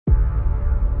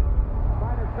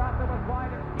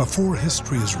Before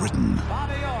history is written,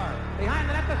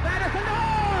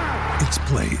 it's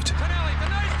played.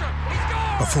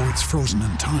 Before it's frozen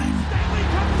in time,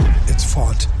 it's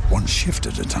fought one shift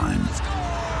at a time.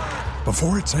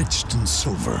 Before it's etched in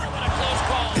silver,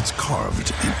 it's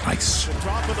carved in ice.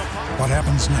 What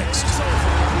happens next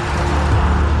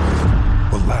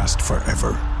will last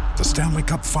forever. The Stanley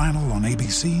Cup Final on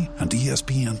ABC and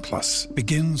ESPN Plus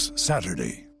begins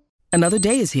Saturday. Another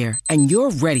day is here, and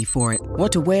you're ready for it.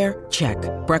 What to wear? Check.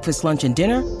 Breakfast, lunch, and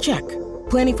dinner? Check.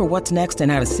 Planning for what's next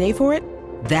and how to save for it?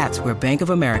 That's where Bank of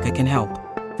America can help.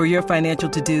 For your financial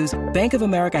to-dos, Bank of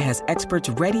America has experts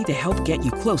ready to help get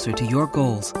you closer to your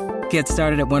goals. Get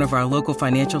started at one of our local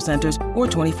financial centers or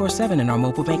 24/7 in our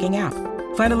mobile banking app.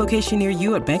 Find a location near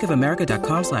you at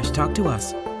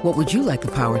bankofamerica.com/talktous. What would you like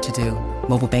the power to do?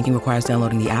 Mobile banking requires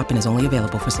downloading the app and is only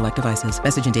available for select devices.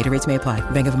 Message and data rates may apply.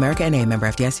 Bank of America N.A., member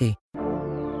FDIC.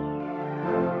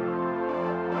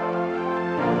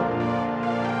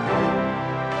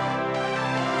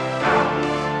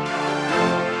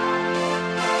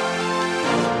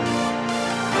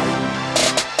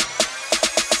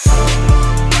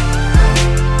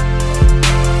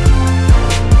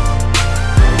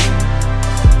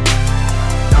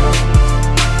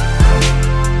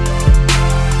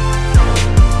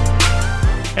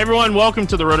 Everyone, welcome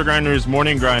to the RotoGrinders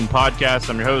Morning Grind Podcast.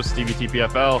 I'm your host, Stevie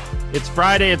TPFL. It's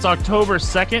Friday. It's October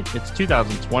 2nd. It's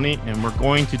 2020, and we're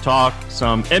going to talk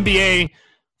some NBA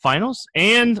Finals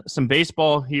and some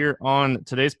baseball here on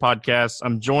today's podcast.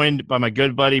 I'm joined by my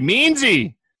good buddy,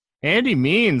 Meansy. Andy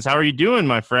Means, how are you doing,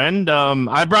 my friend?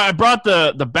 I brought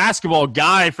the basketball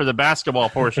guy for the basketball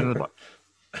portion of the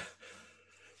podcast.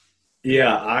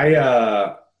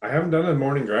 Yeah, I haven't done a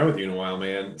morning grind with you in a while,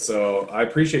 man. So I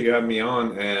appreciate you having me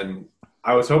on. And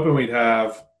I was hoping we'd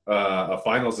have a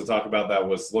finals to talk about that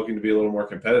was looking to be a little more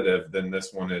competitive than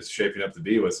this one is shaping up to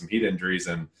be with some Heat injuries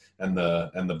and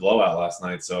the blowout last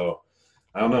night. So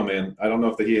I don't know, man. I don't know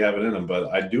if the Heat have it in them,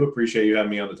 but I do appreciate you having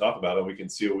me on to talk about it. We can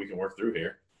see what we can work through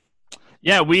here.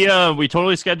 Yeah, we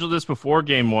totally scheduled this before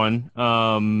game one.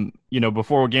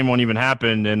 Before game one even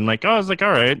happened, and I was like,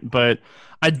 all right, but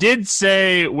I did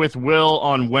say with Will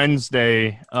on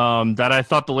Wednesday that I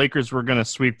thought the Lakers were going to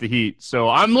sweep the Heat. So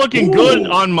I'm looking good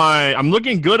on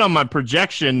my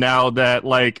projection now that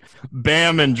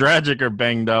Bam and Dragic are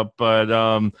banged up. But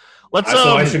let's.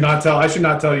 So I should not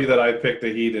tell you that I picked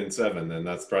the Heat in 7. Then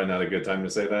that's probably not a good time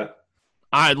to say that.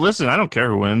 Listen, I don't care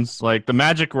who wins. The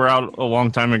Magic were out a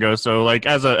long time ago, so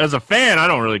as a fan, I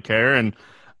don't really care, and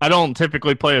I don't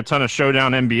typically play a ton of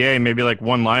Showdown NBA, maybe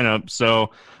one lineup. So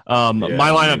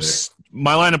my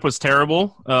lineup was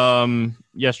terrible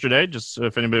yesterday. Just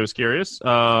if anybody was curious,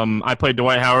 I played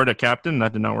Dwight Howard at captain.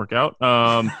 That did not work out.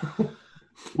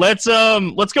 Let's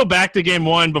go back to game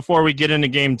one before we get into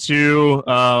game two.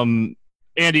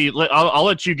 Andy, I'll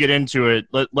let you get into it.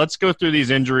 Let's go through these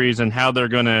injuries and how they're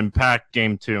going to impact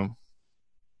game two.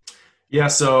 Yeah,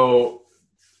 so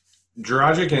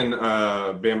Dragic and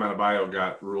Bam Adebayo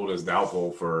got ruled as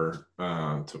doubtful for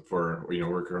we're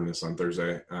recording this on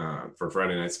Thursday for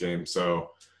Friday night's game.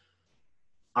 So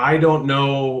I don't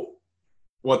know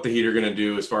what the Heat are going to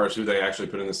do as far as who they actually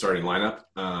put in the starting lineup.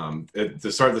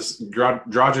 To start this,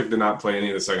 Dragic did not play any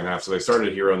of the second half, so they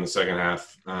started Hero in the second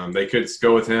half. They could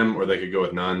go with him or they could go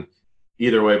with none.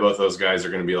 Either way, both those guys are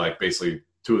going to be basically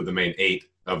two of the main 8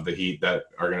 of the Heat that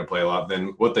are going to play a lot.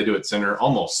 Then what they do at center,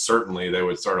 almost certainly they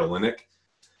would start Olynyk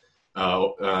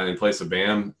in place of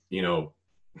Bam.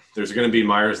 There's going to be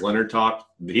Myers Leonard talk.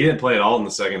 He didn't play at all in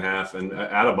the second half, and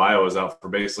Adebayo was out for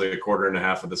basically a quarter and a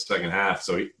half of the second half.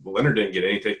 So Leonard didn't get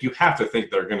anything. You have to think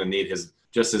they're going to need his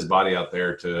body out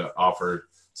there to offer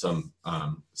some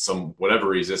whatever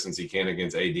resistance he can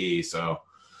against AD. So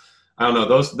I don't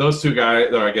know, those two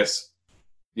guys, or I guess,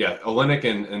 yeah, Olynyk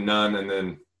and Nunn, and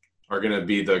then are going to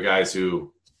be the guys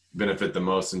who benefit the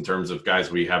most in terms of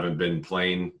guys we haven't been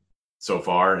playing so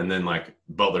far. And then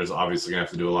Butler's obviously going to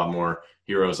have to do a lot more.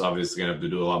 Hero's obviously going to have to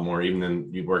do a lot more. Even then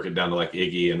you work it down to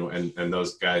Iggy and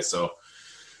those guys. So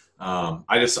I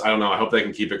don't know. I hope they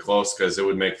can keep it close because it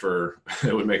would make for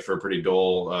a pretty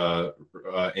dull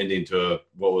ending to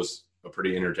what was a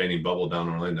pretty entertaining bubble down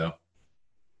in Orlando.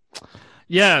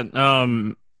 Yeah,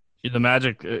 the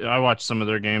Magic. I watched some of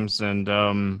their games and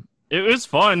it was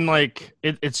fun.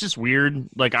 It's just weird.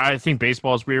 I think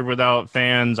baseball is weird without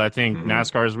fans. I think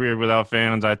NASCAR is weird without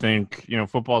fans. I think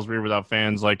football is weird without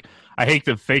fans. I hate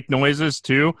the fake noises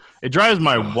too. It drives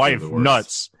my wife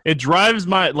nuts. It drives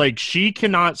my she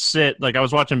cannot sit. I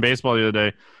was watching baseball the other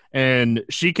day, and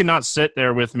she cannot sit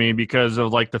there with me because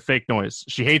of the fake noise.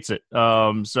 She hates it.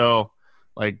 So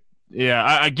Yeah,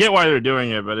 I get why they're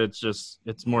doing it, but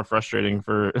it's more frustrating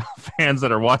for fans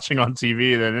that are watching on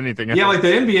TV than anything else. Yeah, like the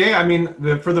NBA, I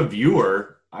mean, for the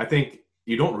viewer, I think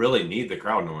you don't really need the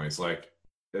crowd noise. Like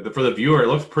for the viewer, it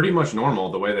looks pretty much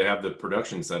normal the way they have the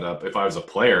production set up. If I was a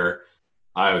player,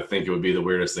 I would think it would be the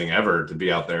weirdest thing ever to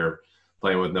be out there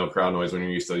playing with no crowd noise when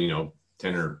you're used to,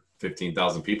 10 or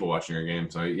 15,000 people watching your game.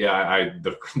 So yeah,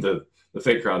 the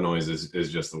fake crowd noise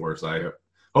is just the worst.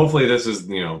 Hopefully this is,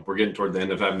 we're getting toward the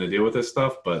end of having to deal with this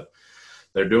stuff, but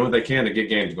they're doing what they can to get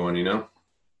games going,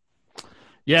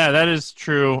 Yeah, that is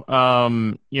true.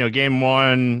 Game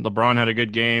one, LeBron had a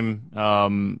good game,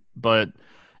 but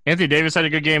Anthony Davis had a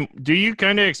good game. Do you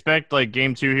kind of expect, like,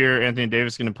 game two here, Anthony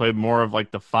Davis is going to play more of,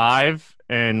 like, the 5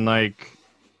 and, like,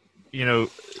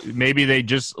 maybe they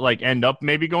just, like, end up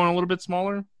maybe going a little bit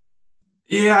smaller?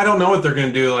 Yeah, I don't know what they're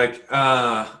going to do. Like,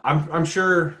 I'm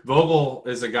sure Vogel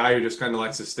is a guy who just kind of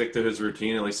likes to stick to his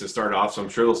routine, at least to start off, so I'm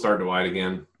sure they'll start Dwight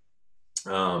again.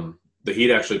 The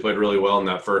Heat actually played really well in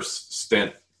that first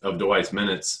stint of Dwight's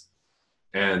minutes,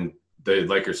 and the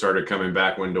Lakers started coming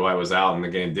back when Dwight was out, and the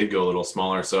game did go a little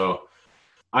smaller. So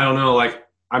I don't know. Like,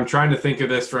 I'm trying to think of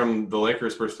this from the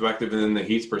Lakers' perspective and then the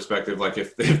Heat's perspective. Like,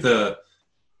 it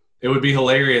would be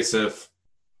hilarious if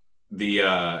the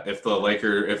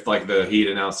Heat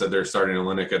announced that they're starting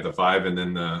Olynyk at the 5, and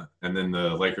then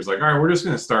the Lakers like, all right, we're just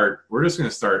gonna start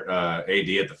AD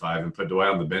at the 5 and put Dwight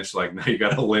on the bench. Like, now you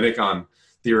got Olynyk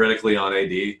theoretically on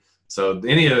AD. So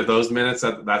any of those minutes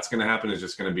that's going to happen is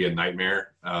just going to be a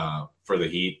nightmare for the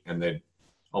Heat, and they'd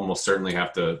almost certainly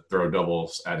have to throw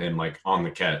doubles at him, like, on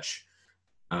the catch.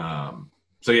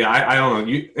 So yeah, I don't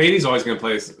know. AD's always going to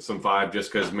play some 5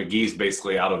 just because McGee's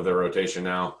basically out of their rotation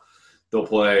now. They'll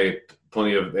play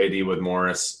plenty of AD with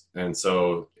Morris, and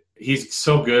so he's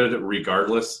so good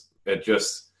regardless.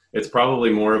 It's probably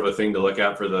more of a thing to look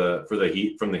at for the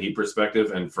Heat from the Heat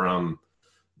perspective, and from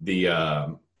the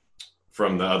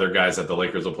other guys that the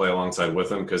Lakers will play alongside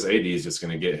with him, because AD is just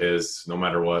going to get his no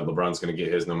matter what. LeBron's going to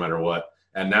get his no matter what.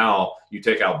 And now you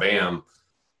take out Bam,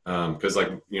 because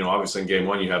obviously in game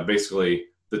one you have basically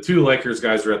the 2 Lakers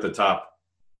guys are at the top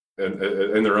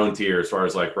in their own tier as far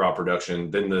as, like, raw production.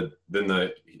 Then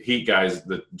the Heat guys,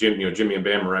 Jimmy and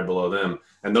Bam are right below them,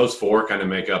 and those 4 kind of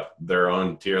make up their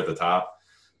own tier at the top.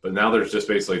 But now there's just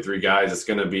basically 3 guys. It's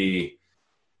going to be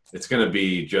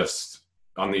just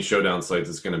on these showdown slates.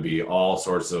 It's going to be all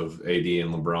sorts of AD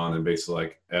and LeBron, and basically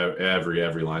like every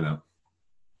lineup.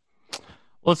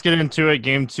 Let's get into it.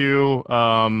 Game 2.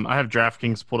 I have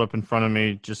DraftKings pulled up in front of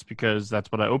me just because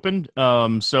that's what I opened.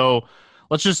 So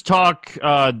let's just talk.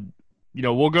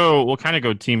 We'll kind of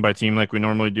go team by team like we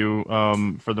normally do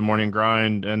for the morning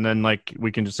grind, and then, like,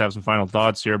 we can just have some final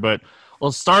thoughts here. But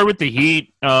we'll start with the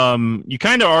Heat. You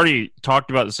kind of already talked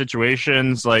about the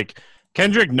situations. Like,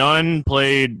 Kendrick Nunn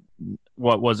played,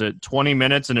 20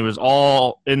 minutes, and it was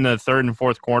all in the third and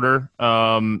fourth quarter.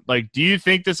 Like, do you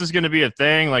think this is going to be a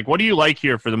thing? Like, what do you like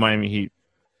here for the Miami Heat?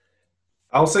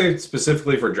 I'll say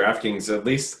specifically for DraftKings, at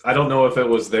least I don't know if it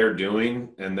was their doing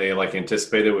and they, like,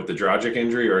 anticipated with the Dragic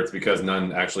injury, or it's because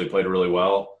Nunn actually played really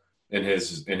well in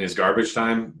his garbage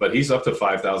time. But he's up to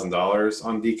 $5,000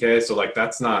 on DK, so, like,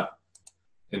 that's not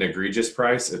an egregious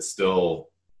price. It still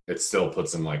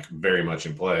puts him, like, very much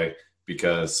in play,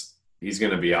 because he's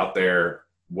going to be out there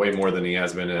way more than he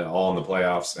has been at all in the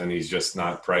playoffs, and he's just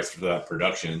not priced for that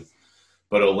production.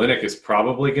 But Olynyk is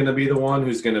probably going to be the one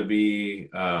who's going to be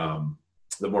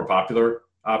the more popular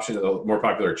option, the more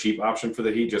popular cheap option for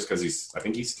the Heat, just because I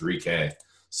think he's $3K.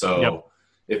 So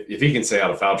if he can stay out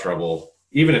of foul trouble,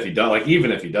 even if he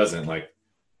doesn't, like,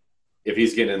 if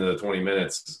he's getting into the 20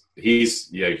 minutes,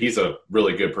 he's a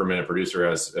really good per minute producer,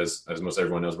 as most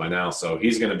everyone knows by now. So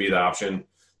he's going to be the option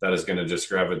that is going to just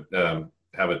have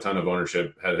a ton of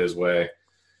ownership head his way.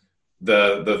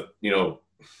 The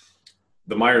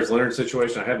Myers Leonard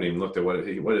situation, I haven't even looked at what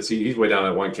is he? He's way down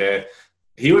at 1K.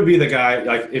 He would be the guy,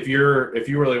 like, if you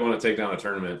really want to take down a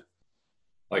tournament,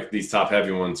 like these top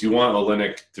heavy ones, you want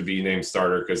Olynyk to be named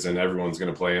starter, because then everyone's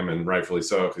going to play him, and rightfully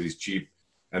so, because he's cheap.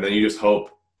 And then you just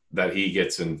hope that he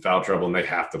gets in foul trouble and they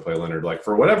have to play Leonard. Like,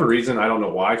 for whatever reason, I don't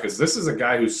know why, because this is a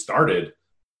guy who started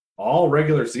all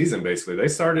regular season, basically. They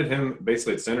started him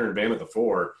basically at center and Bam at the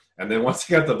 4. And then once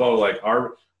he got the ball, like,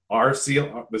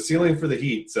 the ceiling for the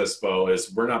Heat, says Spo,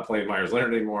 is we're not playing Myers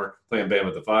Leonard anymore, playing Bam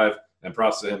at the 5, and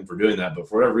props to him for doing that. But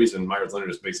for whatever reason, Myers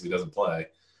Leonard just basically doesn't play.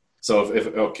 So if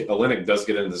Olynyk does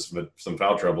get into some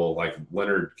foul trouble, like,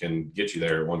 Leonard can get you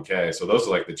there at 1K. So those are,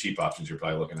 like, the cheap options you're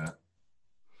probably looking at.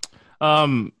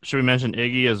 Should we mention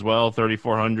Iggy as well?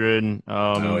 3,400.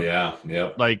 Oh yeah,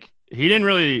 yep. Like, he didn't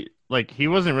really like he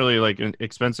wasn't really like an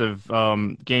expensive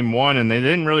game one, and they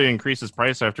didn't really increase his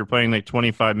price after playing like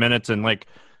 25 minutes. And like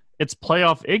it's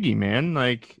playoff Iggy, man.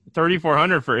 Like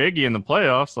 3,400 for Iggy in the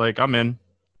playoffs. Like I'm in.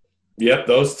 Yep,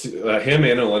 those two, him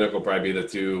and Olynyk will probably be the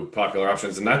two popular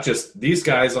options, and not just these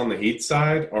guys on the Heat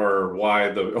side are why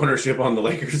the ownership on the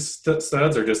Lakers studs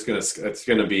are just it's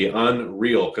gonna be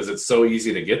unreal because it's so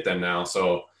easy to get them now.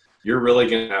 So you're really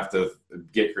gonna have to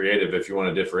get creative if you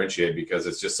want to differentiate because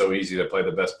it's just so easy to play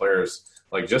the best players.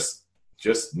 Like just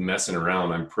messing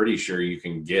around, I'm pretty sure you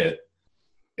can get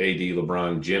AD,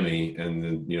 LeBron, Jimmy, and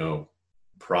then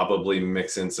probably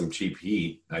mix in some cheap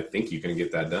Heat. I think you can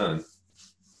get that done.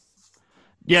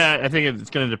 Yeah, I think it's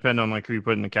going to depend on like who you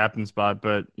put in the captain spot,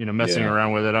 but messing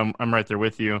around with it, I'm right there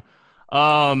with you.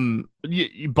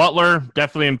 Butler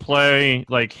definitely in play.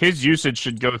 Like his usage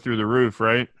should go through the roof,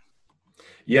 right?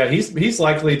 Yeah, he's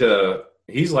likely to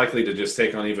just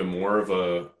take on even more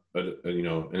of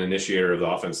an initiator of the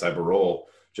offense type of role,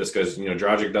 just because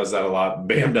Dragic does that a lot,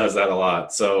 Bam does that a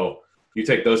lot. So you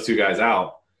take those two guys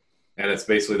out, and it's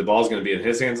basically the ball's going to be in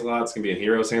his hands a lot. It's going to be in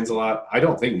Hero's hands a lot. I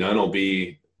don't think Nunn will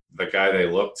be the guy they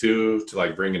look to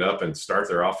like bring it up and start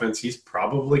their offense. He's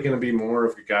probably going to be more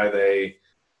of a guy they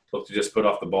look to just put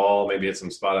off the ball, maybe hit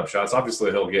some spot up shots.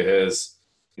 Obviously he'll get his,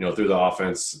 through the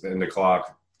offense and the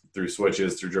clock, through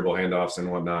switches, through dribble handoffs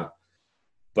and whatnot.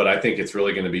 But I think it's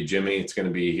really going to be Jimmy. It's going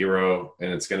to be Hero,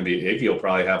 and it's going to be Iggy will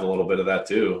probably have a little bit of that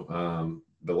too.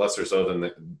 But lesser so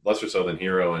than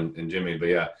Hero and Jimmy. But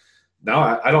yeah,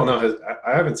 now I don't know.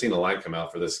 I haven't seen a line come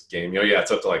out for this game.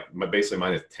 It's up to like basically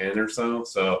 -10 or so.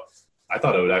 So I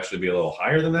thought it would actually be a little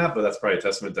higher than that, but that's probably a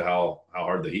testament to how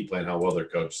hard the Heat play and how well they're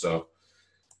coached. So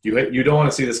you don't want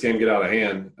to see this game get out of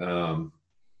hand,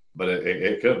 but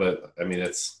it could. But I mean,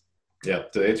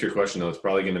 to answer your question though, it's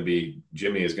probably going to be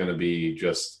Jimmy is going to be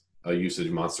just a usage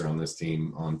monster on this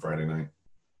team on Friday night.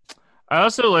 I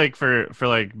also like for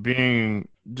like being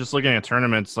just looking at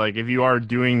tournaments, like if you are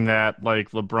doing that like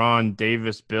LeBron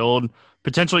Davis build,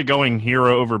 potentially going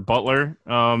Hero over Butler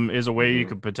is a way you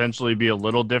could potentially be a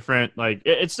little different. Like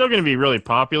it's still going to be really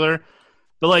popular,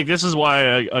 but like this is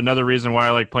why another reason why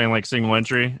I like playing like single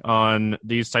entry on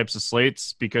these types of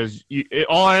slates, because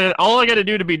all I got to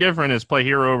do to be different is play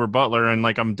Hero over Butler, and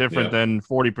like I'm different than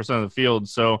 40% of the field.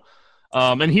 So.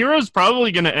 And Hero's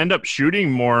probably going to end up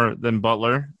shooting more than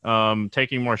Butler,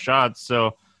 taking more shots.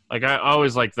 So, like, I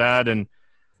always like that. And,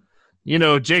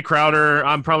 Jay Crowder,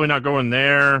 I'm probably not going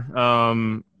there.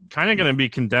 Kind of going to be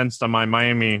condensed on my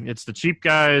Miami. It's the cheap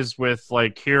guys with,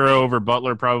 like, Hero over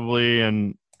Butler probably.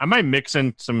 And I might mix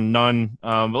in some Nunn.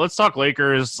 But let's talk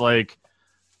Lakers. Like,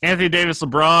 Anthony Davis,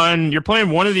 LeBron, you're playing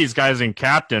one of these guys in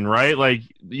captain, right? Like,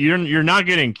 you're not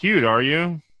getting cute, are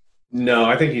you? No,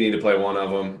 I think you need to play one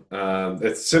of them.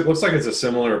 It looks like it's a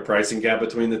similar pricing gap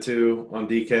between the two on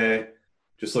DK.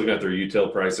 Just looking at their util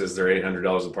prices, they're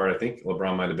 $800 apart. I think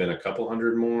LeBron might have been a couple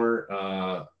hundred more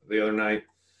the other night.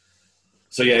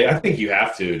 So, yeah, I think you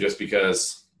have to, just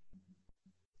because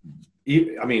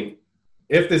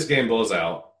if this game blows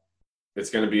out, it's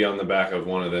going to be on the back of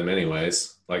one of them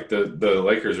anyways. Like the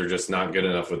Lakers are just not good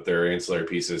enough with their ancillary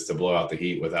pieces to blow out the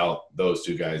Heat without those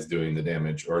two guys doing the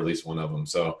damage, or at least one of them.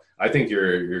 So I think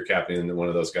you're captaining one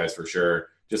of those guys for sure.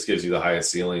 Just gives you the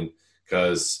highest ceiling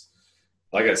because,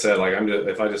 like I said, like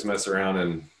if I just mess around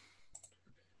and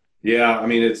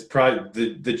it's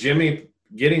probably the Jimmy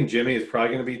getting Jimmy is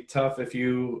probably going to be tough if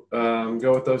you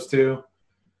go with those two.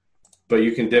 But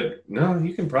you can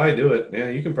you can probably do it. Yeah,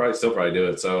 you can still do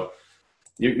it. So.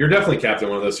 You're definitely captain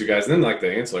one of those two guys. And then, like,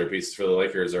 the ancillary pieces for the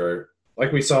Lakers are,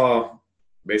 like we saw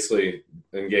basically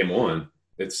in game one,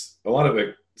 it's a lot of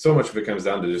it, so much of it comes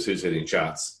down to just who's hitting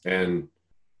shots. And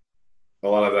a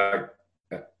lot of that,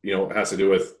 has to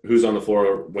do with who's on the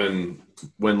floor when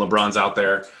LeBron's out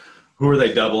there. Who are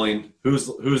they doubling? Who's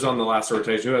on the last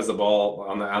rotation? Who has the ball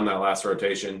on that last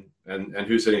rotation? And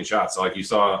who's hitting shots? So, like, you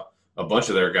saw a bunch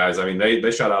of their guys. I mean,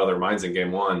 they shot out of their minds in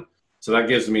game one. So that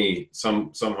gives me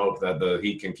some hope that the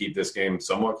Heat can keep this game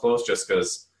somewhat close, just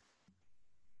because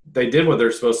they did what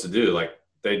they're supposed to do. Like,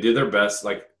 they did their best.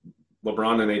 Like,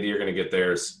 LeBron and AD are going to get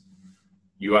theirs.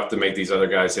 You have to make these other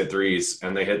guys hit threes,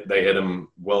 and they hit them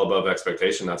well above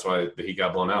expectation. That's why the Heat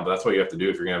got blown out. But that's what you have to do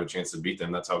if you're going to have a chance to beat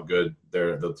them. That's how good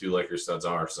the two Lakers studs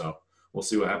are. So we'll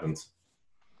see what happens.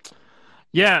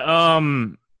 Yeah.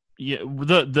 Yeah,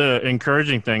 the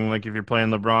encouraging thing, like if you're playing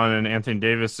LeBron and Anthony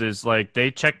Davis, is like they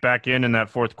checked back in that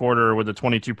fourth quarter with a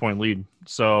 22-point lead.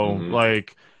 So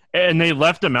and they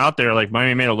left them out there. Like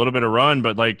Miami made a little bit of run,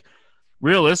 but like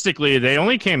realistically, they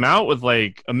only came out with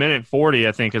like a minute 40,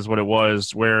 I think is what it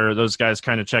was, where those guys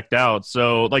kind of checked out.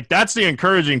 So like that's the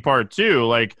encouraging part too.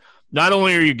 Like not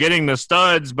only are you getting the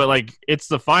studs, but like it's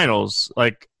the finals.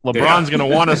 Like LeBron's going to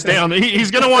want to stay on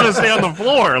he's going to want to stay on the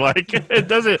floor. Like it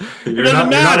doesn't matter. You're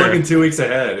not looking 2 weeks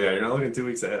ahead. Yeah, you're not looking 2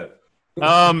 weeks ahead.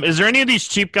 Is there any of these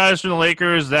cheap guys from the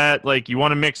Lakers that like you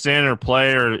want to mix in or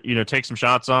play or take some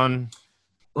shots on?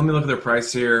 Let me look at their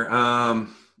price here.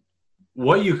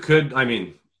 What you could,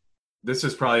 this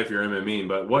is probably if you're MME,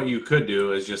 but what you could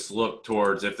do is just look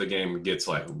towards if the game gets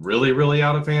like really, really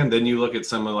out of hand, then you look at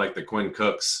some of like the Quinn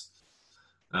Cooks,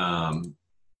 the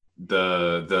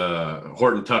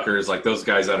Horton Tuckers, like those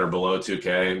guys that are below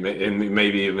 2K, and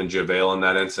maybe even JaVale in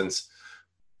that instance.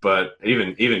 But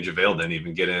even JaVale didn't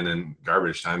even get in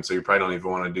garbage time, so you probably don't even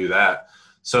want to do that.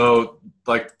 So,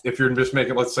 like, if you're just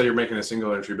let's say you're making a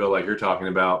single entry build like you're talking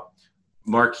about,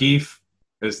 Markieff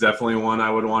is definitely one I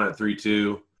would want at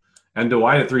 3.2, and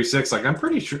Dwight at 3.6. Like, I'm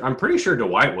pretty sure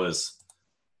Dwight was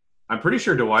at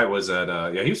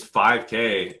he was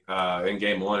 5K in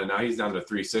game one, and now he's down to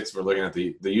 3.6. We're looking at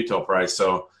the Utah price.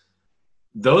 So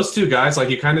those two guys, like,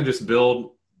 you kind of just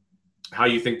build how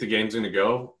you think the game's going to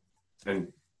go,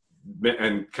 and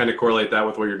kind of correlate that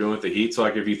with what you're doing with the Heat. So,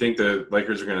 like, if you think the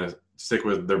Lakers are going to stick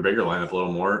with their bigger lineup a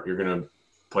little more, you're going to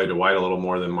play Dwight a little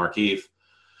more than Markieff.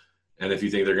 And if you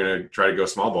think they're going to try to go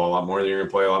small ball a lot more, then you're going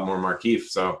to play a lot more Markieff.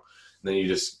 So then you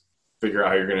just figure out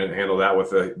how you're going to handle that with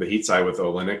the Heat side with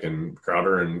Olynyk and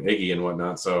Crowder and Iggy and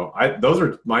whatnot. So those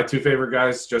are my two favorite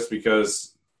guys just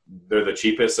because they're the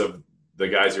cheapest of the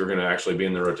guys who are going to actually be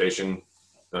in the rotation,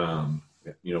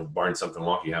 barring something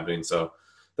wonky happening. So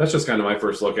that's just kind of my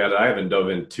first look at it. I haven't dove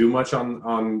in too much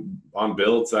on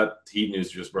builds. That Heat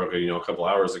news just broke a couple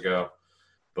hours ago,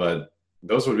 but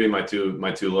those would be my two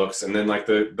looks. And then like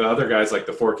the other guys, like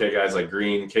the 4K guys, like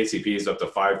Green, KCP is up to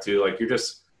 5.2. Like you're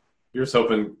just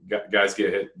hoping guys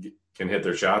can hit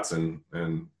their shots, and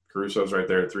Caruso's right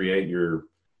there at 3.8.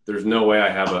 There's no way I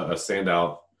have a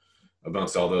standout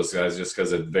amongst all those guys just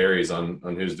because it varies on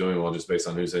who's doing well just based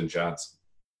on who's hitting shots.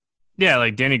 Yeah,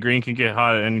 like Danny Green can get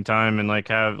hot at any time and like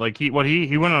have like he went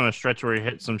on a stretch where he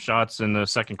hit some shots in the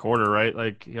second quarter, right?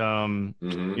 Like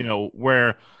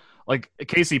where like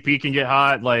KCP can get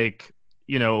hot, like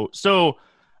so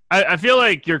I feel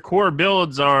like your core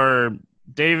builds are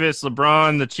Davis,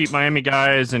 LeBron, the cheap Miami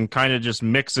guys, and kind of just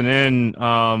mixing in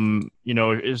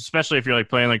especially if you're like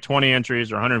playing like 20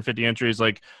 entries or 150 entries,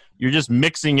 like you're just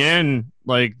mixing in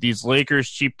like these Lakers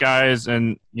cheap guys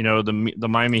and the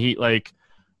Miami Heat like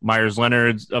Myers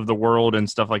Leonard of the world and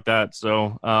stuff like that.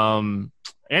 So,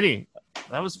 Eddie,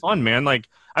 that was fun, man. Like,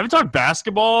 I haven't talked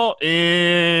basketball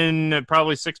in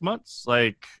probably 6 months.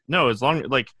 Like, no, as long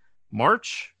like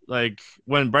March, like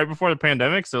right before the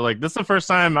pandemic. So, like, this is the first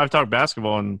time I've talked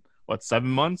basketball in 7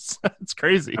 months. It's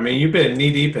crazy. I mean, you've been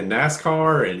knee deep in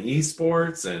NASCAR and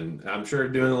esports, and I'm sure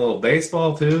doing a little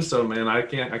baseball too. So, man, I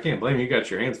can't blame you. You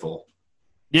got your hands full.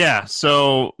 Yeah,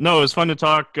 so, no, it was fun to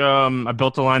talk. I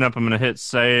built a lineup. I'm going to hit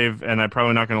save, and I'm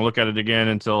probably not going to look at it again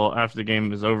until after the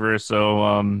game is over.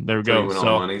 So, there we go.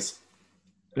 So,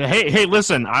 hey,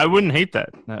 listen, I wouldn't hate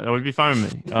that. That would be fine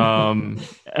with me.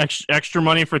 Extra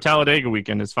money for Talladega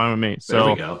weekend is fine with me. So,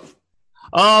 there we go.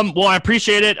 Well, I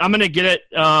appreciate it. I'm going to get it,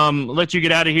 let you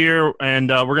get out of here, and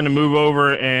we're going to move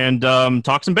over and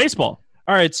talk some baseball.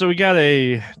 All right, so we got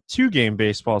a 2-game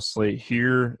baseball slate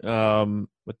here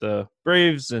with the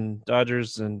Braves and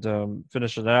Dodgers and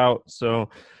finish it out. So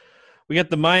we got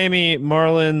the Miami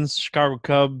Marlins, Chicago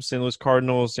Cubs, St. Louis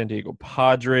Cardinals, San Diego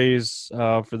Padres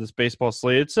for this baseball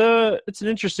slate. It's an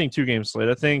interesting 2-game slate.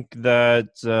 I think that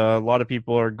a lot of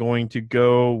people are going to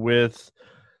go with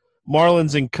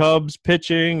Marlins and Cubs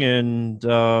pitching, and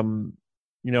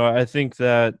I think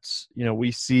that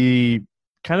we see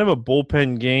kind of a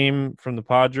bullpen game from the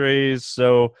Padres.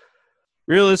 So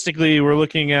realistically, we're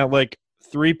looking at like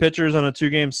 3 pitchers on a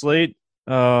 2-game slate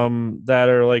that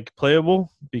are like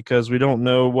playable because we don't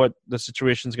know what the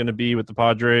situation is going to be with the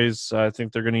Padres. I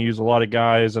think they're going to use a lot of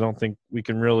guys. I don't think we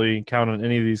can really count on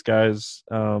any of these guys.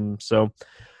 So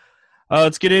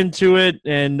let's get into it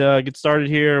and get started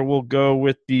here. We'll go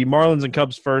with the Marlins and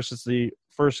Cubs first. It's the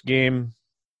first game.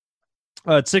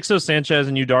 It's Sixto Sanchez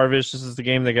and Yu Darvish. This is the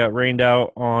game that got rained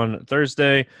out on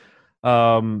Thursday.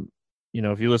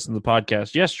 If you listened to the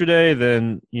podcast yesterday,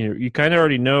 then you kind of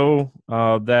already know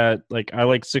that like I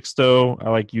like Sixto, I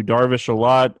like Yu Darvish a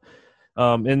lot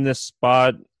in this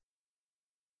spot.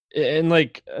 And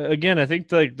like again, I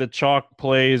think like the chalk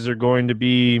plays are going to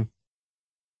be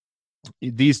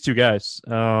these two guys.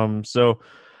 So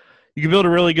you can build a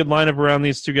really good lineup around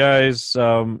these two guys.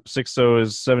 Sixto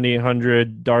is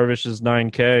 7,800. Darvish is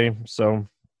 9K. So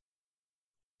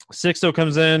Sixto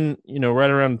comes in, right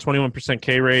around 21%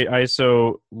 K rate,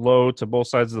 ISO low to both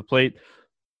sides of the plate.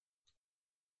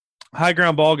 high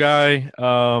ground ball guy.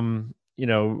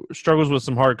 Struggles with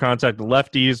some hard contact to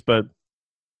lefties, but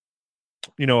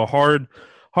a hard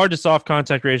to soft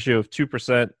contact ratio of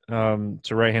 2%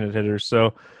 to right-handed hitters.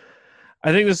 So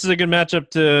I think this is a good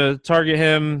matchup to target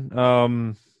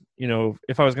him.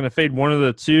 If I was going to fade one of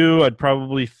the two, I'd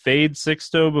probably fade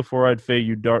Sixto before I'd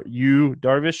fade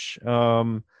Darvish.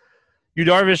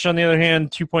 Darvish, on the other hand,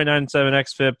 2.97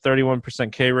 xFIP,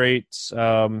 31% K rates.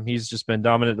 He's just been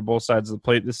dominant to both sides of the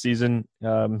plate this season.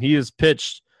 He has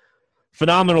pitched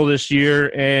phenomenal this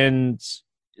year, and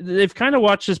they've kind of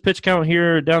watched his pitch count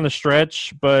here down the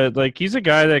stretch, but he's a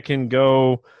guy that can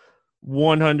go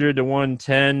 100 to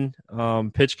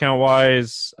 110 pitch count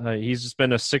wise. He's just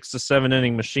been a 6 to 7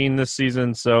 inning machine this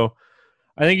season, so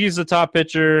I think he's the top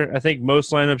pitcher. I think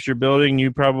most lineups you're building,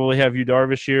 you probably have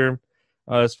Darvish here.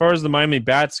 As far as the Miami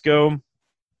bats go,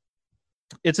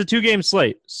 it's a 2-game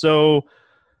slate. So,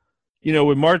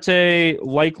 with Marte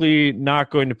likely not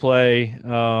going to play,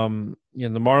 the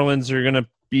Marlins are going to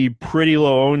be pretty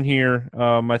low owned here.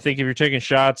 I think if you're taking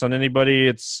shots on anybody,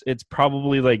 it's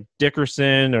probably like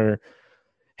Dickerson or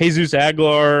Jesus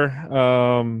Aguilar.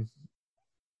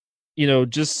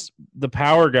 Just the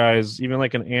power guys, even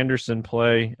like an Anderson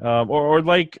play, or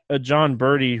like a John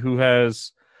Birdie who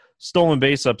has stolen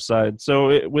base upside.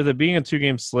 So with it being a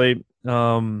 2-game slate,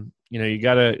 you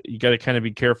gotta kind of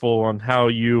be careful on how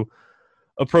you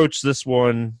approach this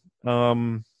one.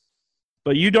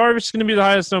 But Darvish is going to be the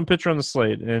highest owned pitcher on the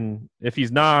slate, and if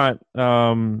he's not,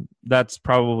 that's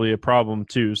probably a problem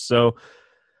too. So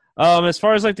as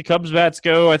far as the Cubs bats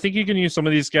go, I think you can use some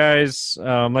of these guys.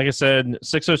 Like I said,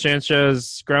 Sixto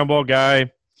Sanchez, ground ball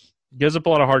guy, gives up a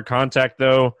lot of hard contact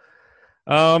though.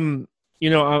 I'm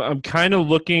kind of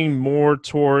looking more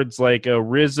towards like a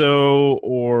Rizzo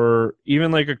or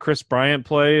even like a Chris Bryant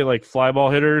play, like fly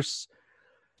ball hitters.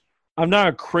 I'm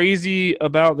not crazy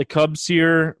about the Cubs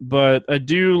here, but I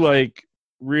do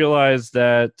realize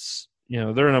that,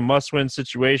 they're in a must-win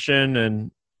situation,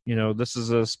 and, this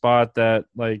is a spot that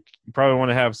you probably want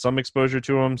to have some exposure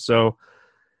to them. So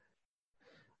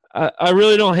I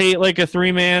really don't hate a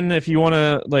 3-man if you want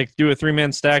to do a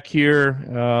 3-man stack here.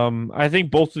 I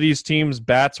think both of these teams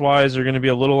bats wise are going to be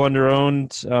a little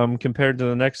under-owned compared to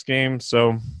the next game.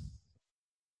 So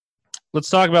let's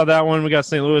talk about that one. We got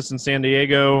St. Louis and San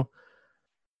Diego.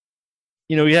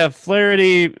 We have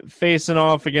Flaherty facing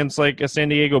off against a San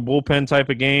Diego bullpen type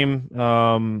of game.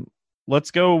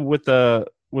 Let's go with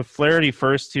Flaherty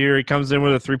first here. He comes in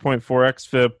with a 3.4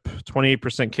 xFIP,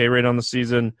 28% K rate on the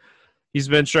season. He's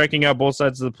been striking out both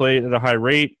sides of the plate at a high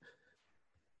rate.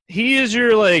 He is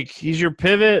he's your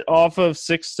pivot off of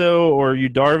Sixto or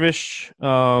Darvish.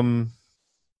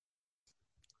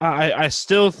 I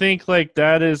still think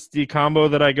that is the combo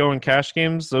that I go in cash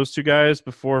games, those two guys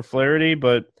before Flaherty,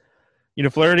 but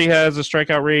Flaherty has a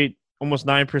strikeout rate almost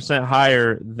 9%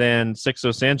 higher than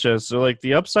Sixto Sanchez. So,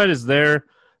 the upside is there.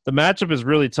 The matchup is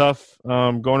really tough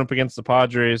going up against the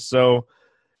Padres. So,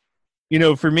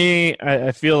 for me,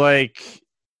 I feel like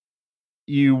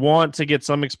you want to get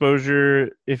some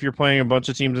exposure if you're playing a bunch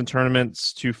of teams in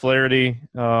tournaments to Flaherty.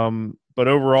 But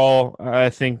overall,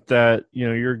 I think that,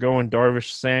 you're going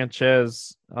Darvish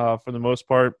Sanchez for the most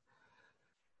part.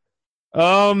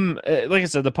 Like I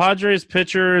said, the Padres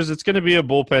pitchers, it's going to be a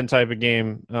bullpen type of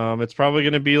game. It's probably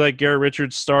going to be like Garrett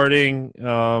Richards starting.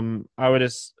 I would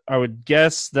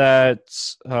guess that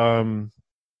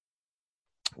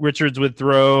Richards would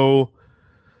throw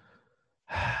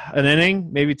an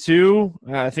inning, maybe two.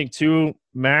 I think two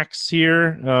max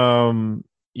here.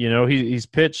 He's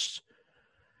pitched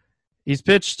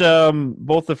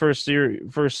both the first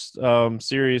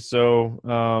series.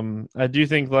 So I do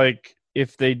think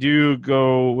if they do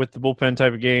go with the bullpen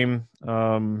type of game,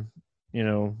 you're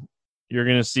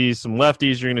going to see some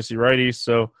lefties, you're going to see righties.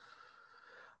 So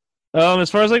as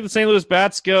far as the St. Louis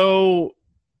bats go,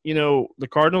 the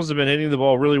Cardinals have been hitting the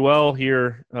ball really well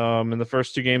here in the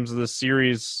first 2 games of this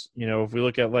series. If we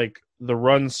look at the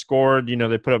runs scored,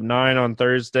 they put up 9 on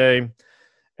Thursday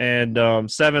and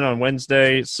 7 on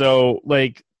Wednesday. So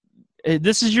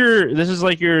this is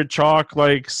your chalk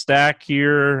stack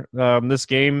here, this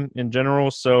game in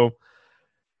general. So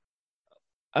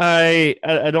I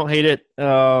don't hate it.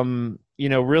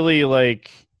 Really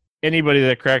anybody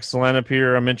that cracks the lineup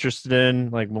here, I'm interested in,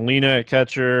 Molina at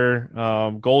catcher,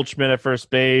 Goldschmidt at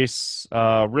first base,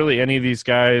 really any of these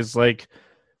guys,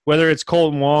 whether it's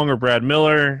Colton Wong or Brad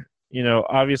Miller.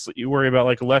 Obviously you worry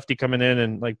about a lefty coming in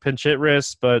and pinch hit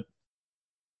risk, but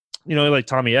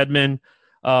Tommy Edman.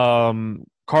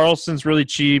 Carlson's really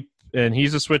cheap, and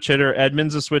he's a switch hitter.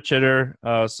 Edman's a switch hitter.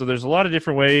 So there's a lot of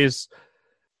different ways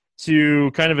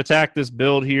to kind of attack this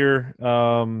build here.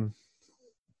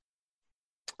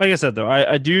 like I said, though,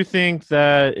 I do think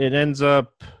that it ends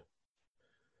up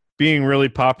being really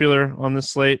popular on this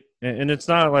slate. And it's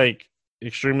not like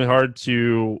extremely hard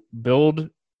to build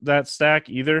that stack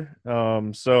either.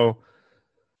 So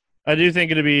I do think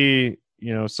it'll be,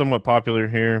 somewhat popular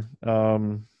here.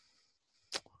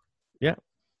 Yeah.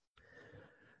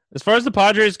 As far as the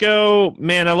Padres go,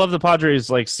 man, I love the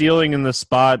Padres like ceiling in this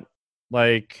spot.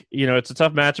 Like, it's a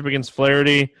tough matchup against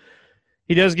Flaherty.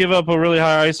 He does give up a really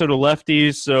high ISO to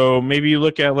lefties, so maybe you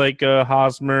look at like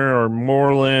Hosmer or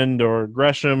Moreland or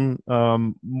Gresham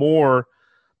more.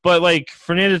 But like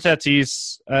Fernando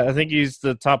Tatis, I think he's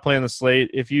the top play on the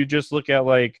slate. If you just look at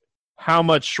like how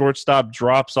much shortstop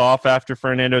drops off after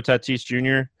Fernando Tatis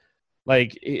Jr.,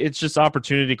 like it's just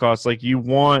opportunity cost. Like you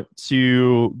want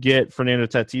to get Fernando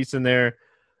Tatis in there.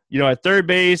 At third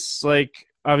base, like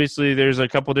obviously there's a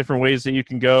couple different ways that you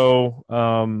can go.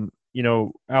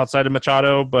 Outside of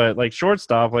Machado, but like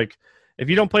shortstop, like if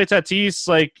you don't play Tatis,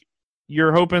 like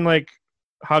you're hoping like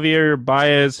Javier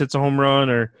Baez hits a home run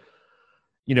or,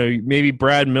 maybe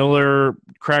Brad Miller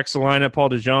cracks the lineup, Paul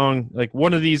DeJong, like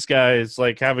one of these guys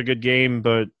like have a good game,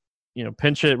 but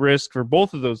pinch hit risk for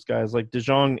both of those guys, like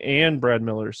DeJong and Brad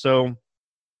Miller. So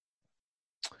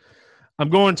I'm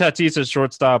going Tatis as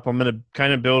shortstop. I'm going to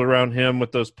kind of build around him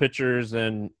with those pitchers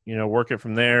and, work it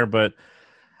from there. But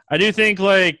I do think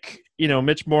like,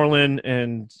 Mitch Moreland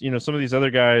and, some of these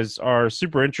other guys are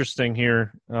super interesting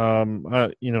here.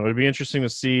 It'd be interesting to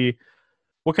see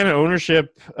what kind of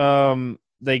ownership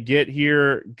they get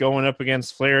here going up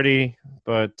against Flaherty.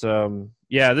 But,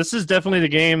 this is definitely the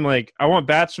game. Like I want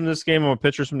bats from this game. I want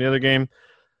pitchers from the other game.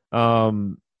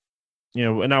 And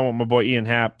I want my boy Ian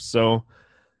Happ. So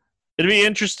it'll be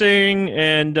interesting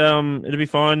and it'll be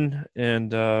fun.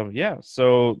 And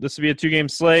so this will be a 2-game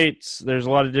slate. There's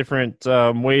a lot of different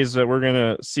ways that we're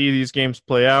going to see these games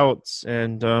play out,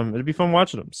 and it'll be fun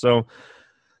watching them. So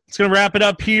it's going to wrap it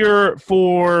up here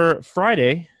for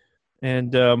Friday.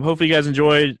 And hopefully you guys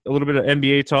enjoyed a little bit of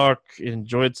NBA talk,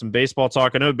 enjoyed some baseball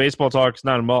talk. I know baseball talk is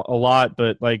not a lot,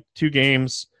 but like 2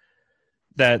 games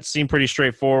that seem pretty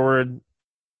straightforward.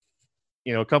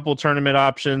 A couple tournament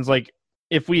options. Like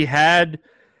if we had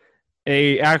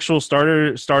a actual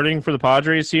starter starting for the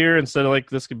Padres here instead of like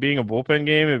this being a bullpen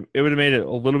game, it would have made it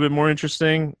a little bit more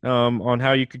interesting on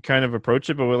how you could kind of approach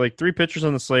it. But with like 3 pitchers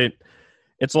on the slate,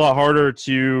 it's a lot harder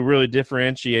to really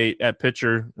differentiate at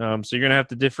pitcher. So you're going to have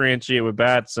to differentiate with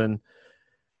bats. And,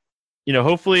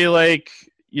 hopefully like,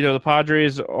 the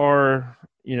Padres are,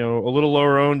 a little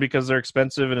lower owned because they're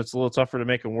expensive and it's a little tougher to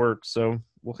make them work. So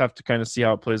we'll have to kind of see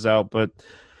how it plays out. But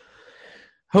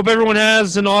hope everyone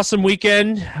has an awesome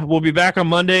weekend. We'll be back on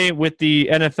Monday with the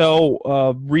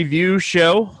NFL review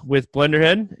show with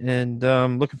Blenderhead, and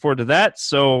looking forward to that.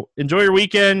 So enjoy your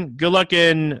weekend. Good luck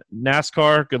in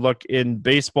NASCAR. Good luck in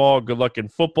baseball. Good luck in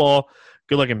football.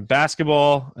 Good luck in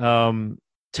basketball,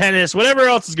 tennis, whatever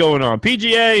else is going on.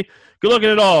 PGA, good luck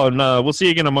in it all, and we'll see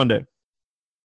you again on Monday.